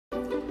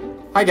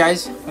Hi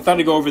guys, I thought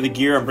I'd go over the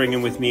gear I'm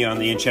bringing with me on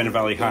the Enchanted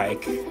Valley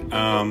hike.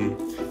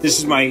 This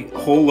is my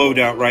whole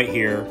loadout right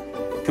here,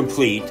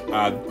 complete.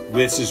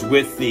 This is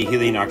with the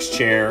Heliox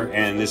chair,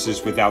 and this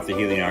is without the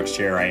Heliox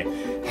chair. I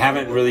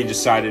haven't really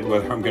decided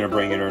whether I'm going to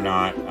bring it or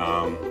not.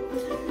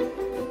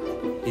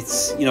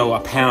 It's,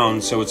 a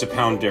pound, so it's a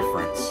pound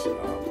difference.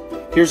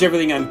 Here's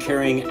everything I'm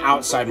carrying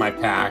outside my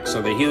pack.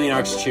 So the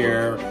Heliox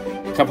chair,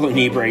 a couple of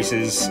knee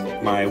braces,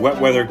 my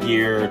wet weather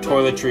gear,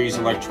 toiletries,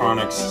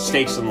 electronics,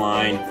 stakes and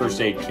line, first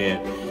aid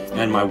kit,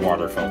 and my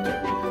water filter.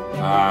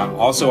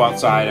 Also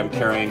outside, I'm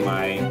carrying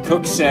my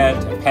cook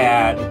set, a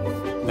pad,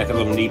 like a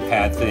little knee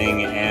pad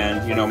thing,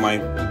 and my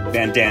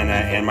bandana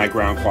and my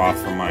ground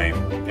cloth from my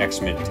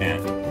X-Mid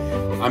tent.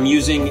 I'm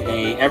using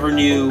a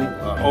ever-new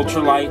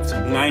ultralight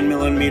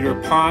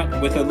 9mm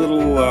pot with a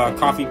little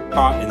coffee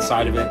pot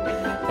inside of it.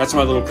 That's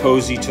my little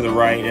cozy to the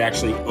right. It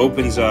actually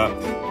opens up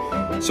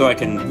so I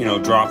can,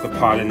 drop the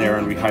pot in there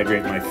and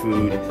rehydrate my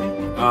food.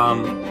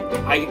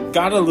 I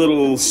got a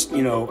little,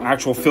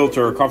 actual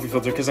filter, coffee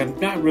filter, because I'm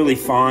not really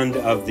fond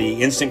of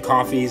the instant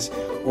coffees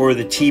or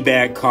the tea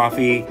bag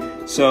coffee.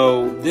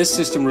 So this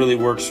system really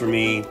works for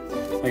me.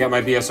 I got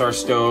my BSR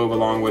stove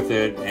along with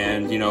it,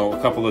 and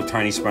a couple of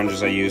tiny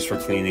sponges I use for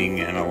cleaning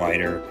and a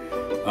lighter.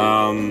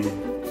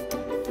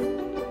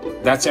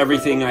 That's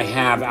everything I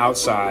have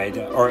outside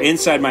or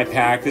inside my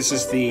pack. This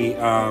is the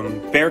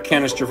bear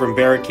canister from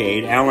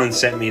Barricade. Alan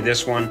sent me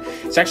this one.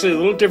 It's actually a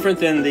little different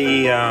than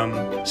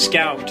the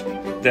Scout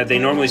that they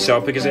normally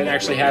sell, because it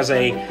actually has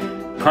a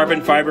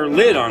carbon fiber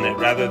lid on it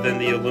rather than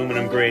the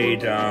aluminum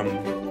grade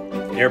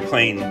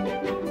airplane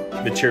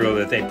material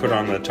that they put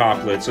on the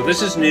top lid. So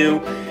this is new,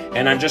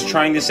 and I'm just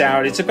trying this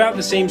out. It's about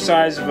the same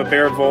size of a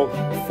Bear Vault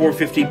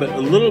 450, but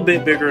a little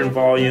bit bigger in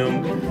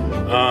volume,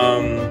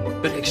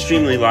 but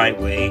extremely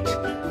lightweight.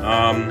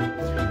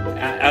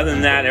 Other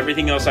than that,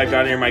 everything else I've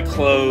got here, my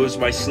clothes,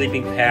 my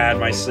sleeping pad,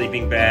 my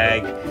sleeping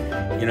bag,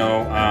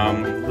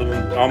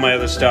 all my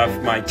other stuff,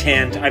 my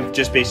tent, I've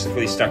just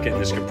basically stuck it in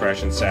this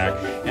compression sack,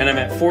 and I'm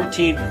at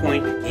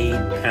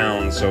 14.8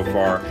 pounds so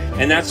far,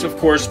 and that's of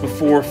course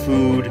before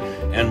food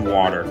and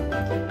water.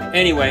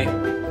 Anyway,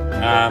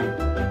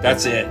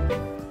 that's it.